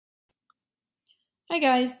Hi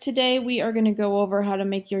guys, today we are going to go over how to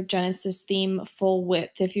make your Genesis theme full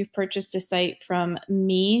width. If you've purchased a site from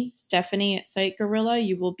me, Stephanie at Site Gorilla,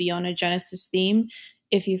 you will be on a Genesis theme.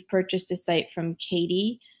 If you've purchased a site from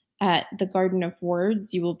Katie at the Garden of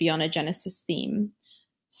Words, you will be on a Genesis theme.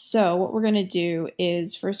 So what we're going to do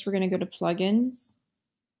is first we're going to go to plugins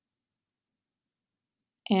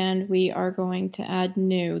and we are going to add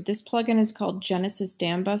new. This plugin is called Genesis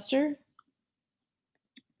Dam Buster.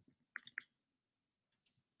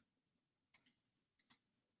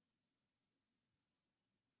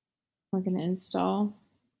 We're going to install.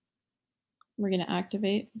 We're going to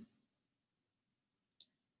activate.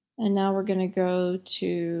 And now we're going to go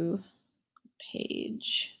to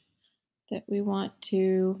page that we want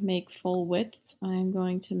to make full width. I'm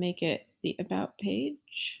going to make it the About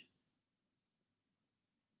page.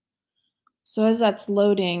 So as that's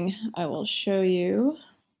loading, I will show you.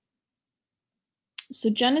 So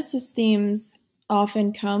Genesis themes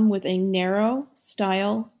often come with a narrow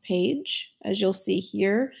style page. As you'll see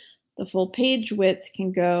here, the full page width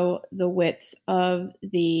can go the width of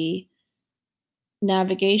the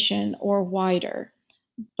navigation or wider,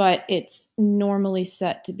 but it's normally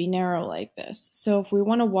set to be narrow like this. So if we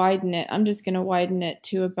want to widen it, I'm just going to widen it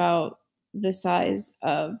to about the size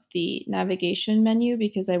of the navigation menu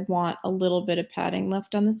because I want a little bit of padding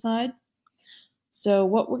left on the side. So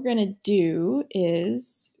what we're going to do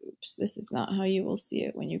is, oops, this is not how you will see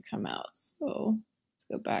it when you come out. So let's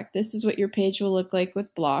go back. This is what your page will look like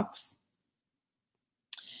with blocks.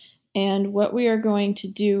 And what we are going to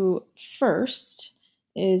do first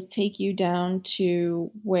is take you down to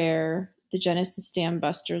where the Genesis Dam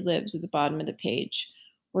Buster lives at the bottom of the page.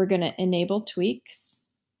 We're going to enable tweaks.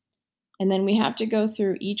 And then we have to go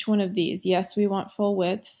through each one of these. Yes, we want full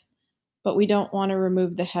width, but we don't want to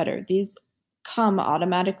remove the header. These come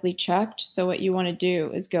automatically checked. So what you want to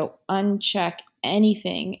do is go uncheck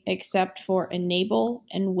anything except for enable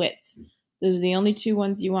and width. Those are the only two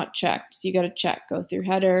ones you want checked. So you got to check, go through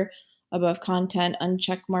header, above content,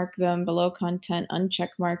 uncheck mark them, below content, uncheck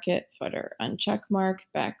mark it, footer, uncheck mark,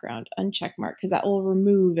 background, uncheck mark, because that will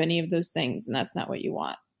remove any of those things, and that's not what you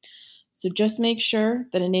want. So just make sure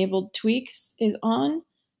that enabled tweaks is on,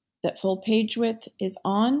 that full page width is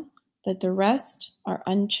on, that the rest are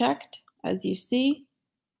unchecked, as you see,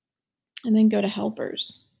 and then go to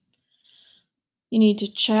helpers. You need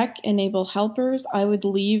to check enable helpers. I would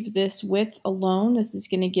leave this width alone. This is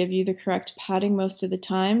going to give you the correct padding most of the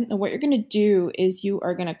time. And what you're going to do is you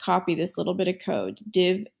are going to copy this little bit of code,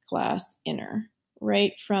 div class inner,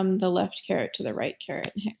 right from the left caret to the right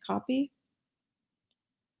caret, and hit copy.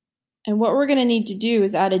 And what we're going to need to do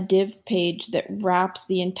is add a div page that wraps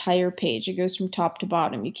the entire page. It goes from top to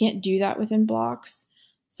bottom. You can't do that within blocks.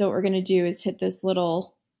 So what we're going to do is hit this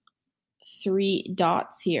little 3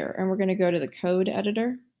 dots here, and we're going to go to the code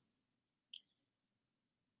editor.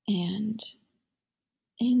 And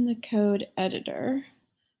in the code editor,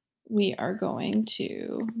 we are going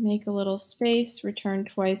to make a little space, return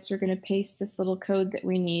twice. We're going to paste this little code that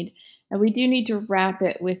we need. And we do need to wrap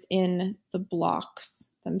it within the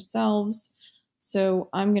blocks themselves. So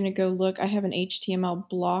I'm going to go look. I have an HTML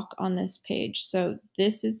block on this page. So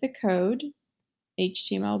this is the code,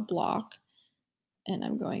 HTML block. And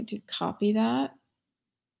I'm going to copy that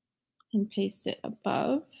and paste it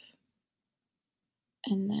above.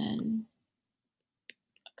 And then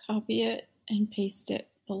copy it and paste it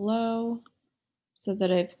below so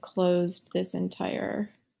that I've closed this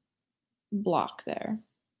entire block there.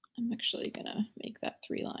 I'm actually gonna make that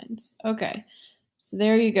 3 lines. Okay, so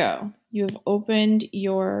there you go. You have opened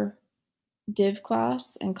your div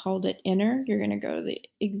class and called it inner. You're gonna go to the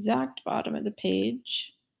exact bottom of the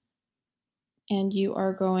page and you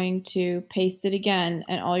are going to paste it again,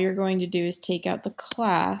 and all you're going to do is take out the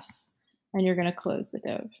class and you're gonna close the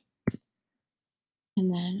div.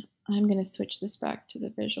 And then I'm going to switch this back to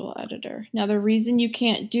the visual editor. Now the reason you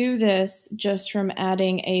can't do this just from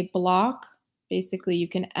adding a block, basically you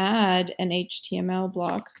can add an HTML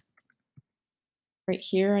block right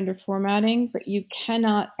here under formatting, but you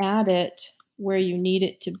cannot add it where you need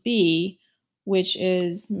it to be, which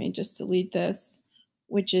is, let me just delete this,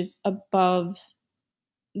 which is above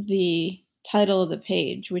the title of the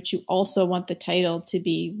page, which you also want the title to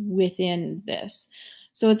be within this.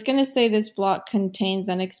 So it's going to say this block contains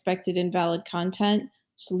unexpected invalid content.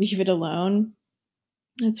 Just leave it alone.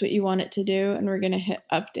 That's what you want it to do. And we're going to hit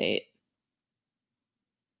update.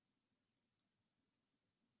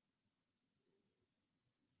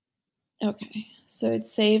 Okay, so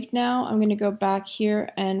it's saved now. I'm going to go back here,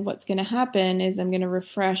 and what's going to happen is I'm going to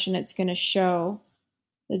refresh and it's going to show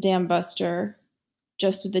the Dam Buster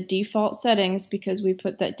just with the default settings because we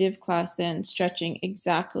put that div class in, stretching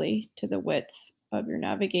exactly to the width of your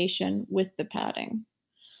navigation with the padding.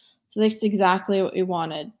 So that's exactly what we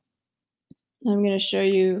wanted. I'm going to show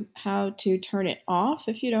you how to turn it off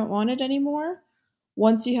if you don't want it anymore.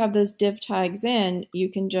 Once you have those div tags in, you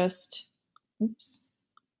can just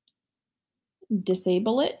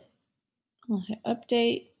disable it. I'll hit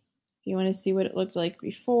update. If you want to see what it looked like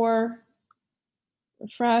before,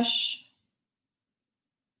 refresh.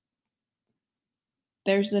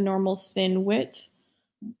 There's the normal thin width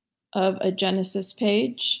of a Genesis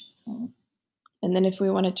page. And then if we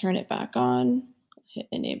want to turn it back on, hit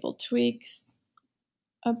enable tweaks,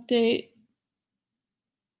 update,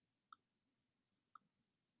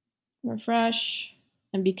 refresh.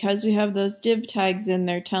 And because we have those div tags in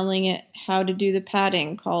there telling it how to do the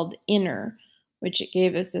padding called inner, which it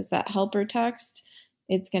gave us as that helper text,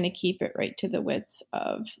 it's going to keep it right to the width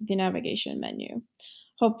of the navigation menu.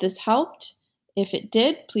 Hope this helped. If it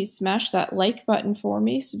did, please smash that like button for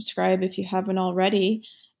me, subscribe if you haven't already,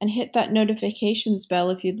 and hit that notifications bell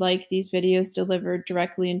if you'd like these videos delivered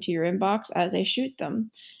directly into your inbox as I shoot them.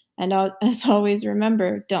 And as always,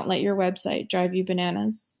 remember, don't let your website drive you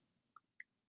bananas.